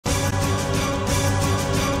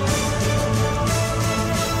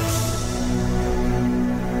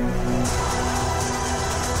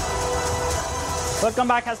Welcome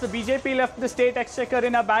back. Has the BJP left the state exchequer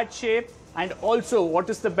in a bad shape? And also,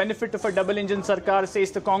 what is the benefit of a double-engine sarkar,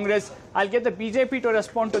 says the Congress? I'll get the BJP to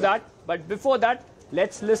respond to that. But before that,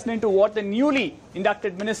 let's listen to what the newly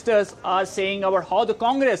inducted ministers are saying about how the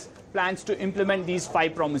Congress plans to implement these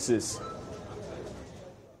 5 promises.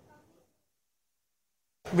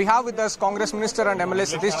 We have with us Congress Minister and MLA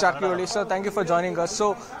Siddaramaiah. Sir, thank you for joining us.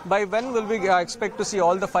 So, by when will we expect to see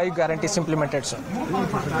all the 5 guarantees implemented, sir?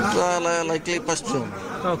 Likely first June.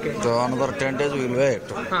 Okay. So another 10 days we will wait.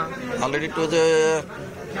 Already to the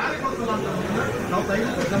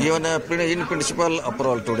given in principle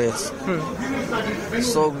approval 2 days.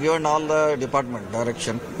 So given all the department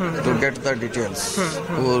direction to get the details,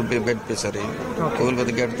 who will be beneficiary, who will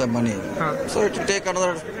get the money. So it will take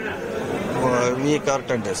another week or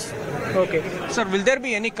 10 days. Okay. Sir, will there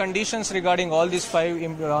be any conditions regarding all these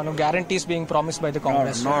 5 guarantees being promised by the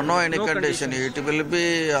Congress? No any condition. It will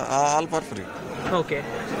be all for free. Okay.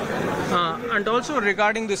 And also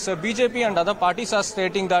regarding this, BJP and other parties are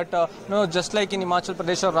stating that, just like in Himachal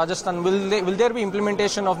Pradesh or Rajasthan, will there be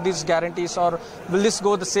implementation of these guarantees, or will this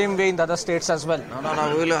go the same way in the other states as well?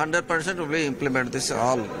 No. We will 100% will implement this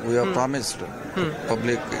all. We have promised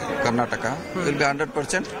public Karnataka. We will be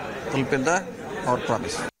 100% fulfill our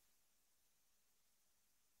promise.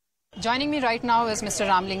 Joining me right now is Mr.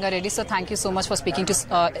 Ramlinga Reddy. Sir, thank you so much for speaking to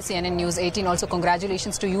CNN News 18. Also,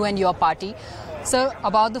 congratulations to you and your party. Sir,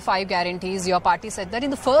 about the 5 guarantees, your party said that in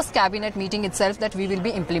the first cabinet meeting itself that we will be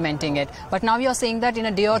implementing it. But now you are saying that in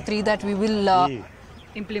a day or 3 that we will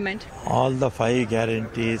implement. All the 5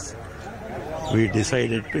 guarantees we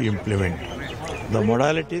decided to implement. The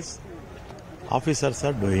modalities officers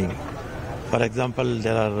are doing. For example,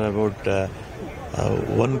 there are about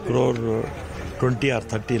 1 crore 20 or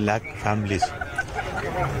 30 lakh families.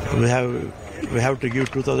 We have to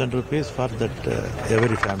give 2,000 rupees for that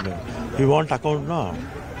every family. We want account now.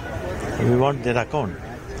 We want their account.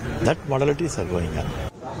 That modalities are going on.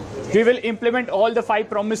 We will implement all the 5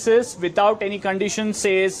 promises without any conditions,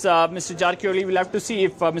 says Mr. Jarkioli. We'll have to see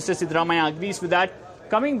if Mr. Siddaramaiah agrees with that.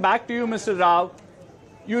 Coming back to you, Mr. Rao,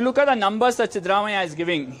 you look at the numbers that Siddaramaiah is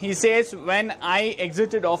giving. He says, when I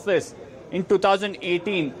exited office in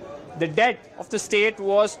 2018, the debt of the state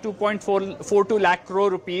was 2.42 lakh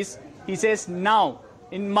crore rupees. He says now,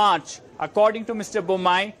 in March, according to Mr.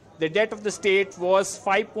 Bommai, the debt of the state was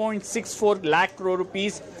 5.64 lakh crore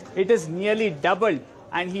rupees. It is nearly doubled.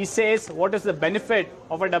 And he says, what is the benefit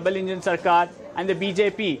of a double-engine sarkar? And the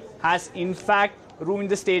BJP has, in fact, ruined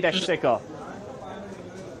the state exchequer.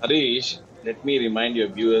 Harish, let me remind your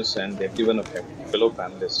viewers and everyone of your fellow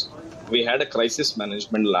panelists. We had a crisis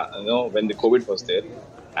management, when the COVID was there.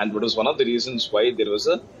 And it was one of the reasons why there was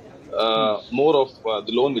a more of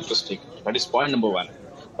the loan which was taken. That is point number 1.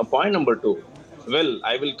 Point number 2. Well,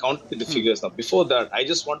 I will count with the figures now. Before that, I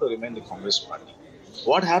just want to remind the Congress party.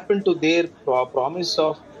 What happened to their promise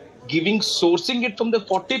of sourcing it from the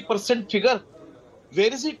 40% figure?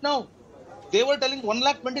 Where is it now? They were telling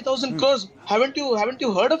 1,20,000 crores. Haven't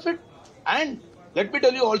you heard of it? And let me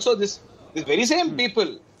tell you also this very same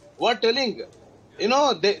people were telling,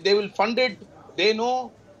 they will fund it. They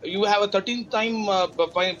know you have a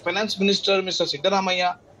 13th-time finance minister, Mr.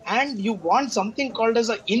 Siddaramaiah, and you want something called as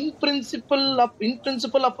in principle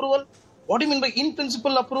approval. What do you mean by in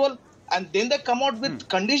principle approval? And then they come out with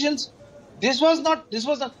conditions. This was not.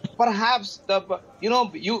 Perhaps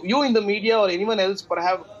you in the media or anyone else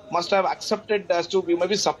perhaps must have accepted as to we may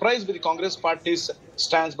be surprised with the Congress party's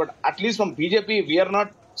stance, but at least from BJP we are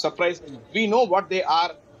not surprised. We know what they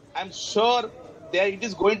are. I'm sure it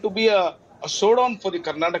is going to be a showdown for the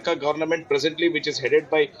Karnataka government presently, which is headed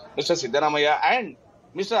by Mr. Siddaramaiah. And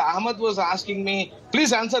Mr. Ahmed was asking me,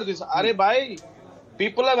 please answer this. Are bhai,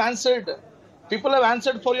 people have answered. People have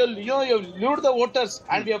answered for you've lured the voters.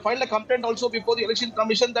 And we have filed a complaint also before the Election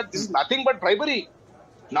Commission that this is nothing but bribery.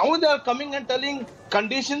 Now they are coming and telling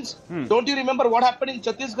conditions. Don't you remember what happened in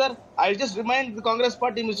Chhattisgarh? I'll just remind the Congress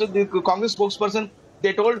party, the Congress spokesperson,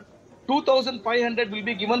 they told 2,500 will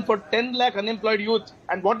be given for 10 lakh unemployed youth.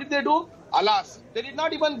 And what did they do? Alas, they did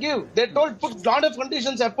not even give. They told, put lot of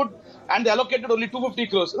conditions have put, and they allocated only 250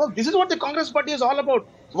 crores. This is what the Congress party is all about.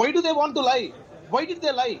 Why do they want to lie? Why did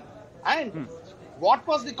they lie? And what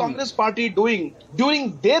was the Congress party doing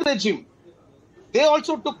during their regime? They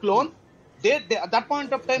also took loan. They, at that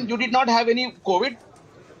point of time, you did not have any COVID.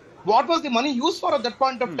 What was the money used for at that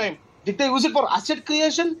point of time? Did they use it for asset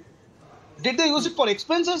creation? Did they use it for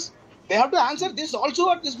expenses? They have to answer this also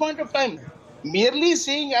at this point of time. Merely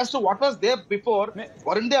saying as to what was there before,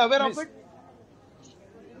 weren't they aware of it?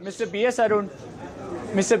 Mr. B.S. Arun,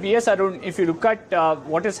 if you look at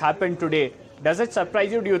what has happened today, Does it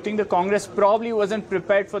surprise you? Do you think the Congress probably wasn't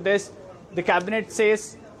prepared for this? The cabinet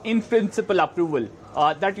says in principle approval.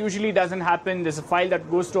 That usually doesn't happen. There's a file that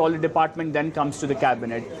goes to all the department, then comes to the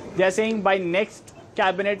cabinet. They're saying by next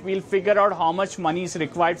cabinet, we'll figure out how much money is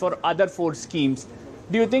required for other 4 schemes.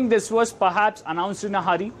 Do you think this was perhaps announced in a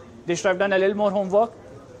hurry? They should have done a little more homework?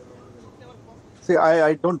 See,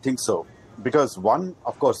 I don't think so. Because one,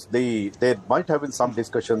 of course, there might have been some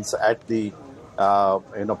discussions at the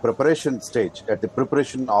preparation stage, at the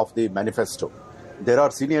preparation of the manifesto. There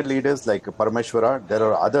are senior leaders like Parameshwara, there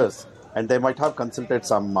are others, and they might have consulted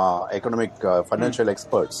some economic financial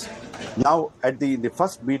experts. Now, at the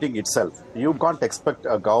first meeting itself, you can't expect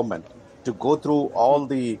a government to go through all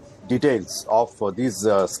the details of these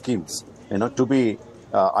schemes, to be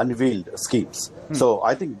unveiled schemes. So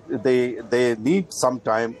I think they need some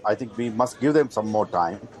time. I think we must give them some more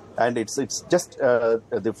time. And it's just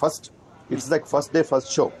it's like first day,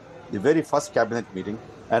 first show, the very first cabinet meeting.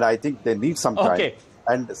 And I think they need some time. Okay.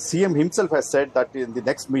 And CM himself has said that in the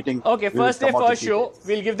next meeting... Okay, first day, first show,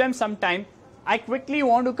 we'll give them some time. I quickly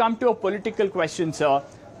want to come to a political question, sir.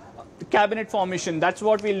 The cabinet formation, that's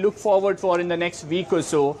what we'll look forward for in the next week or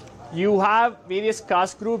so. You have various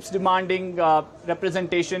caste groups demanding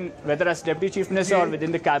representation, whether as Deputy Chief Minister or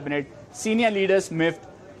within the cabinet. Senior leaders miffed.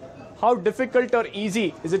 How difficult or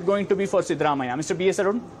easy is it going to be for Siddaramaiah? Mr. B.S.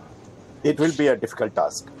 Arun? It will be a difficult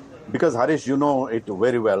task. Because, Harish, you know it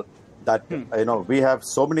very well that, we have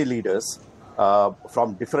so many leaders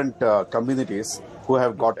from different communities who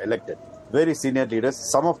have got elected. Very senior leaders.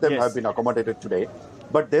 Some of them have been accommodated today.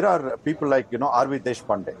 But there are people like, R.V.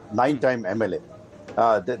 Deshpande, 9-time MLA.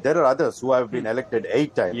 There are others who have been elected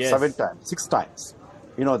 8 times, 7 times, 6 times.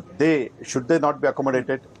 Should they not be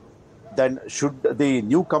accommodated? Then should the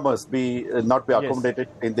newcomers not be accommodated?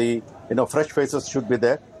 In the fresh faces should be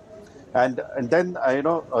there, and then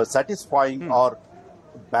satisfying or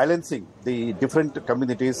balancing the different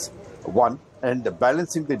communities, one, and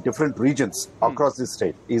balancing the different regions across the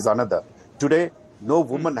state is another. Today, no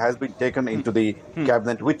woman has been taken into the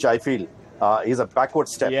cabinet, which I feel is a backward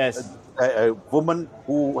step. Women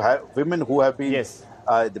who have been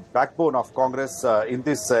the backbone of Congress in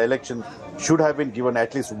this election should have been given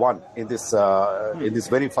at least one in this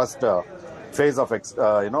very first phase of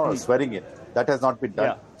swearing in. That has not been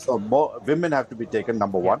done. So more women have to be taken,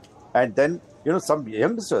 number one, and then some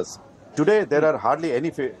youngsters. Today there are hardly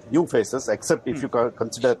any new faces except if you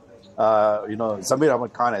consider Zamir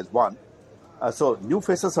Ahmad Khan as one. So new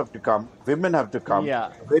faces have to come, women have to come,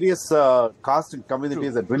 various caste and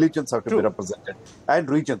communities and religions have to be represented, and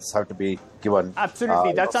regions have to be given.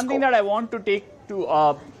 Absolutely. That's something that I want to take to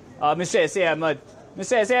Mr. S.A. Ahmed.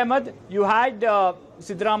 Mr. S.A. Ahmed, you had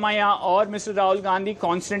Siddaramaiah or Mr. Rahul Gandhi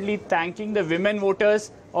constantly thanking the women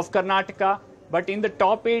voters of Karnataka, but in the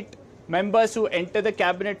top 8 members who enter the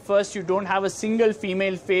cabinet first, you don't have a single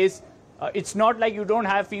female face. It's not like you don't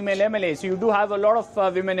have female MLAs. You do have a lot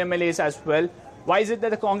of women MLAs as well. Why is it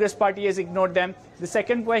that the Congress party has ignored them? The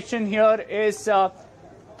second question here is,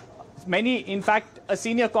 in fact, a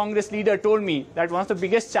senior Congress leader told me that one of the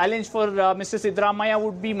biggest challenge for Mr. Siddaramaiah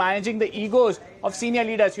would be managing the egos of senior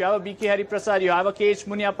leaders. You have a B.K. Hariprasad, you have a K.H.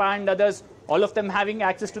 Munyappa and others, all of them having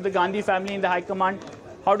access to the Gandhi family in the High Command.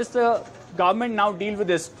 How does the government now deal with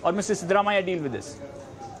this, or Mr. Siddaramaiah deal with this?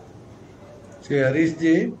 See, Harish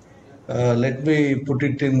ji, let me put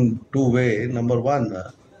it in 2 ways. Number one,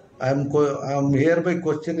 I'm hereby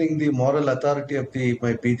questioning the moral authority of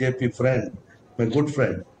my BJP friend, my good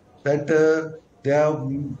friend, that they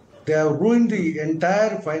have ruined the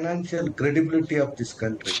entire financial credibility of this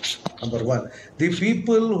country. Number one, the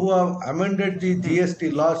people who have amended the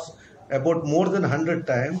GST laws about more than 100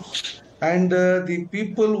 times, and the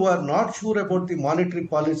people who are not sure about the monetary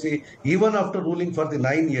policy, even after ruling for the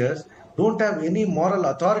 9 years, don't have any moral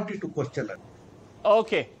authority to question it.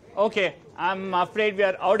 Okay. I'm afraid we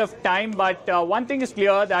are out of time, but one thing is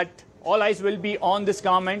clear, that all eyes will be on this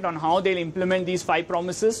government, on how they'll implement these 5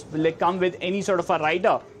 promises. Will they come with any sort of a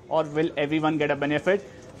rider, or will everyone get a benefit?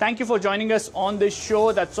 Thank you for joining us on this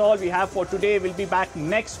show. That's all we have for today. We'll be back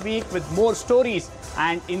next week with more stories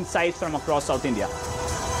and insights from across South India.